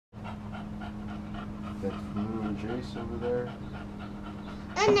That's Blue and Jace over there.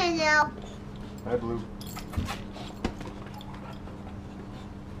 No. Hi, Blue.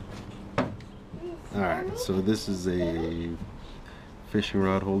 Alright, so this is a fishing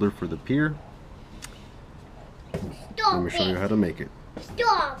rod holder for the pier. Let me show you how to make it.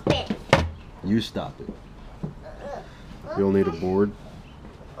 Stop it. You stop it. You'll need a board.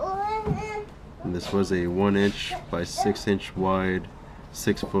 And this was a 1 inch by 6 inch wide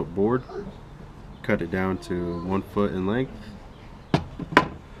 6 foot board. Cut it down to 1 foot in length.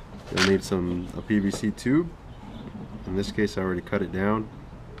 You'll need a PVC tube. In this case, I already cut it down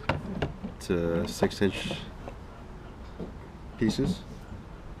to 6 inch pieces.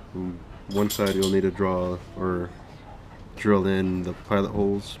 And one side you'll need to draw or drill in the pilot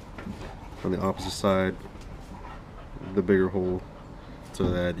holes. On the opposite side, the bigger hole, so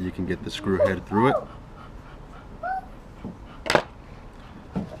that you can get the screw head through it.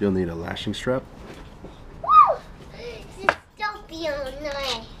 You'll need a lashing strap.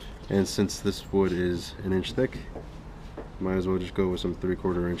 And since this wood is 1 inch thick, might as well just go with some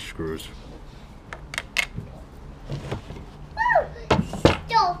 3/4 inch screws.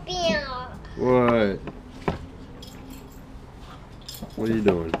 What? What are you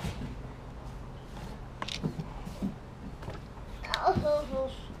doing?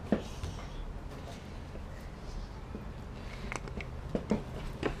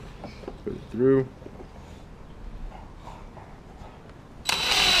 Put it through.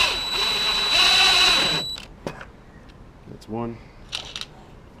 That's one.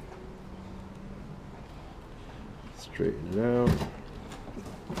 Straighten it out.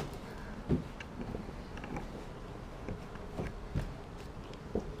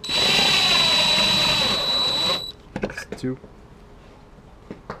 That's two.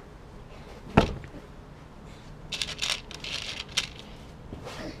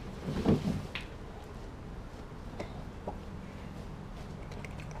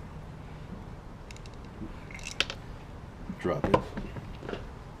 Drop it.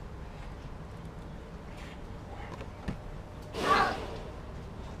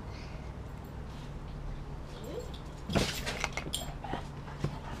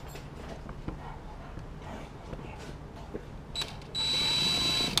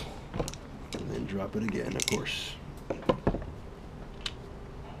 And then drop it again, of course.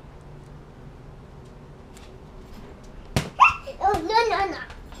 Oh, no.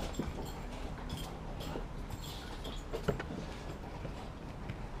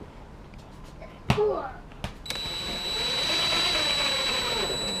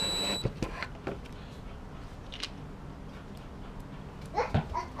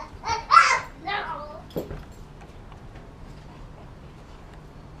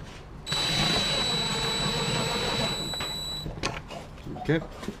 Okay.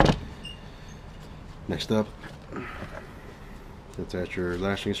 Next up, attach your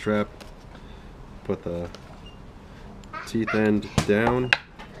lashing strap. Put the teeth end down.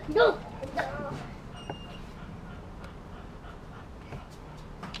 No.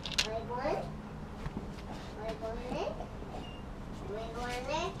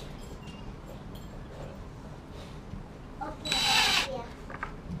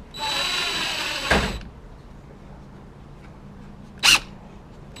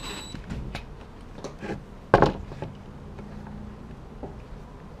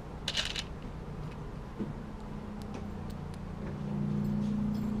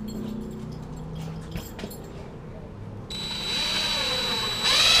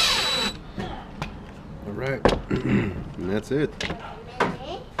 Alright, and that's it.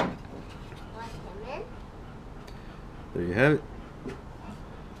 There you have it.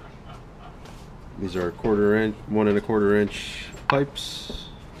 These are 1/4 inch, 1 1/4 inch pipes,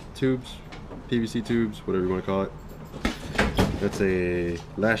 tubes, PVC tubes, whatever you want to call it. That's a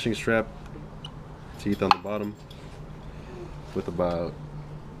lashing strap, teeth on the bottom, with about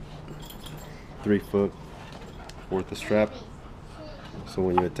 3 foot worth of strap. So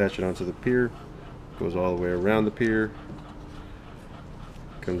when you attach it onto the pier, it goes all the way around the pier,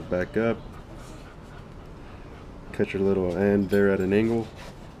 comes back up, cut your little end there at an angle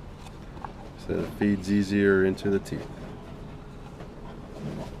so it feeds easier into the teeth.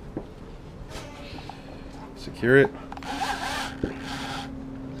 Secure it,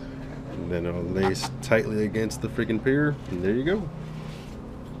 and then it'll lace tightly against the freaking pier, and there you go.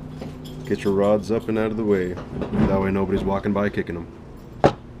 Get your rods up and out of the way, that way nobody's walking by kicking them.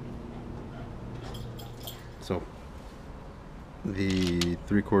 So the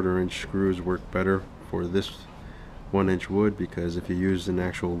 3/4 inch screws work better for this 1 inch wood, because if you use an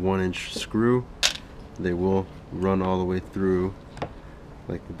actual 1 inch screw, they will run all the way through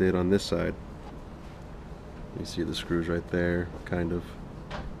like they did on this side. You see the screws right there, kind of.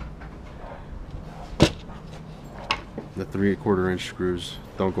 The 3/4 inch screws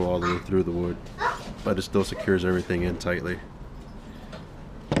don't go all the way through the wood, but it still secures everything in tightly.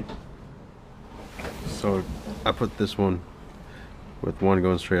 So I put this one with one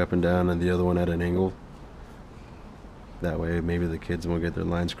going straight up and down and the other one at an angle. That way maybe the kids won't get their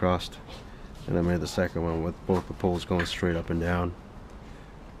lines crossed. And I made the second one with both the poles going straight up and down.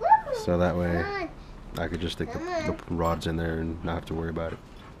 So that way I could just stick the rods in there and not have to worry about it.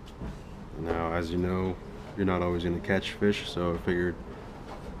 Now, as you know, you're not always going to catch fish, so I figured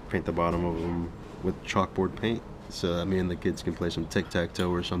paint the bottom of them with chalkboard paint so that me and the kids can play some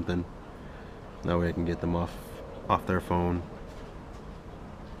tic-tac-toe or something. That way I can get them off their phone